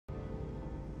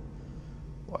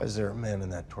Why is there a man in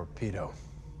that torpedo?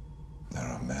 There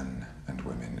are men and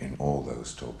women in all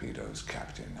those torpedoes,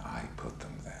 Captain. I put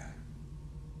them there.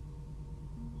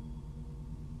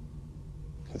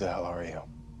 Who the hell are you?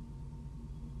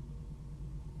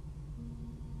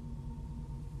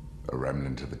 A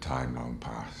remnant of a time long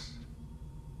past.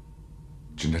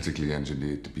 Genetically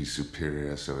engineered to be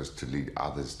superior so as to lead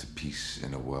others to peace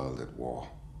in a world at war.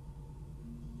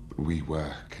 But we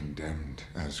were condemned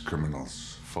as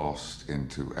criminals, forced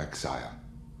into exile.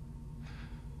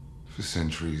 For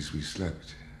centuries we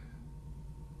slept,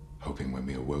 hoping when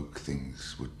we awoke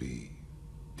things would be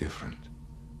different.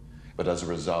 But as a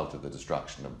result of the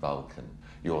destruction of Vulcan,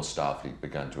 your Starfleet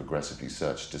began to aggressively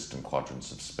search distant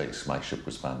quadrants of space. My ship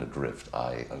was found adrift.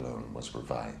 I alone was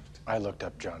revived. I looked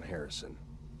up John Harrison.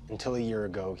 Until a year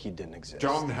ago, he didn't exist.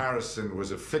 John Harrison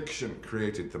was a fiction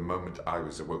created the moment I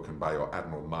was awoken by your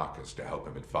Admiral Marcus to help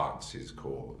him advance his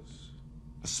cause.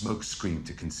 A smokescreen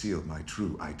to conceal my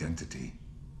true identity.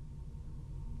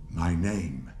 My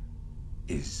name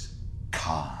is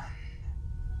Khan.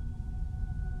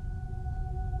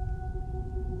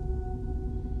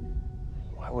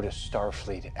 Why would a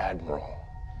Starfleet admiral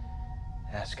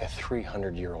ask a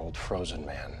 300-year-old frozen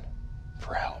man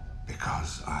for help?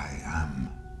 Because I am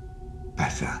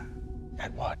better.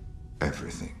 At what?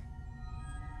 Everything.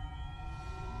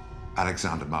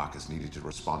 Alexander Marcus needed to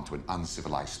respond to an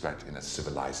uncivilized threat in a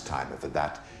civilized time, and for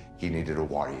that, he needed a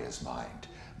warrior's mind.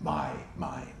 My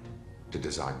mind. To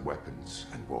design weapons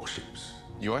and warships.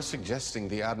 You are suggesting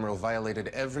the Admiral violated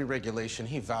every regulation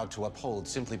he vowed to uphold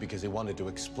simply because he wanted to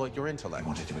exploit your intellect. He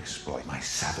wanted to exploit my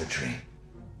savagery.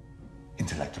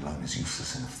 Intellect alone is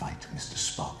useless in a fight, Mr.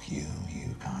 Spock. You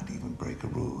can't even break a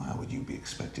rule. How would you be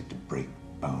expected to break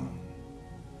bone?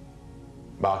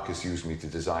 Marcus used me to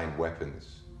design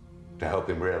weapons, to help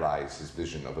him realize his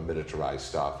vision of a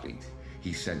militarized Starfleet.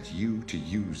 He sent you to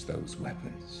use those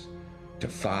weapons, to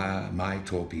fire my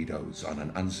torpedoes on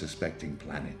an unsuspecting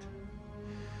planet.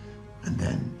 And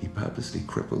then he purposely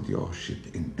crippled your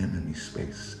ship in enemy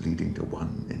space, leading to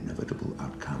one inevitable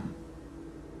outcome.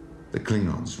 The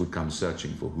Klingons would come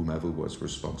searching for whomever was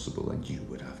responsible, and you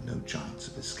would have no chance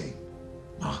of escape.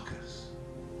 Marcus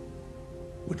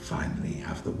would finally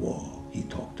have the war he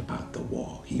talked about, the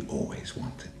war he always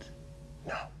wanted.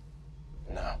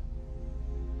 No.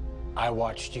 I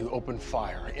watched you open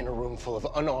fire in a room full of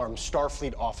unarmed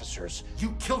Starfleet officers.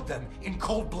 You killed them in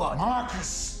cold blood.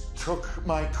 Marcus took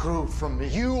my crew from me.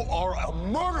 You are a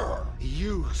murderer! He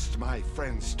used my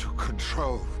friends to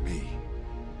control me.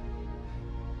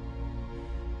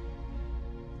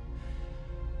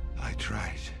 I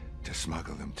tried to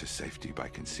smuggle them to safety by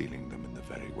concealing them in the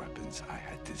very weapons I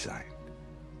had designed.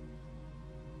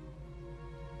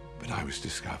 But I was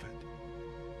discovered.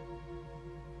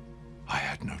 I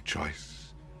had no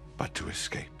choice but to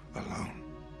escape alone.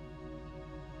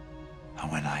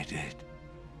 And when I did,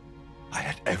 I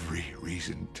had every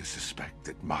reason to suspect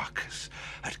that Marcus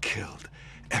had killed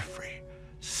every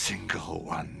single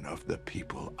one of the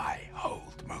people I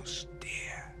hold most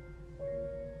dear.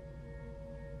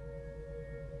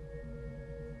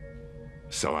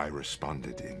 So I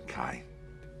responded in kind.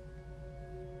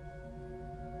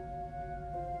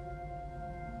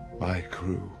 My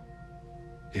crew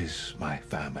is my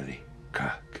family,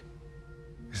 Kirk.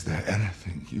 Is there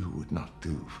anything you would not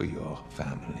do for your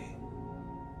family?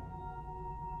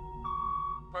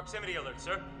 Proximity alert,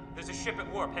 sir. There's a ship at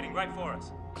warp heading right for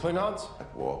us. Klingons?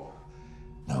 At war?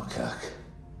 No, Kirk.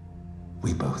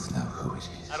 We both know who it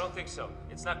is. I don't think so.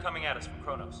 It's not coming at us from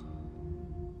Kronos.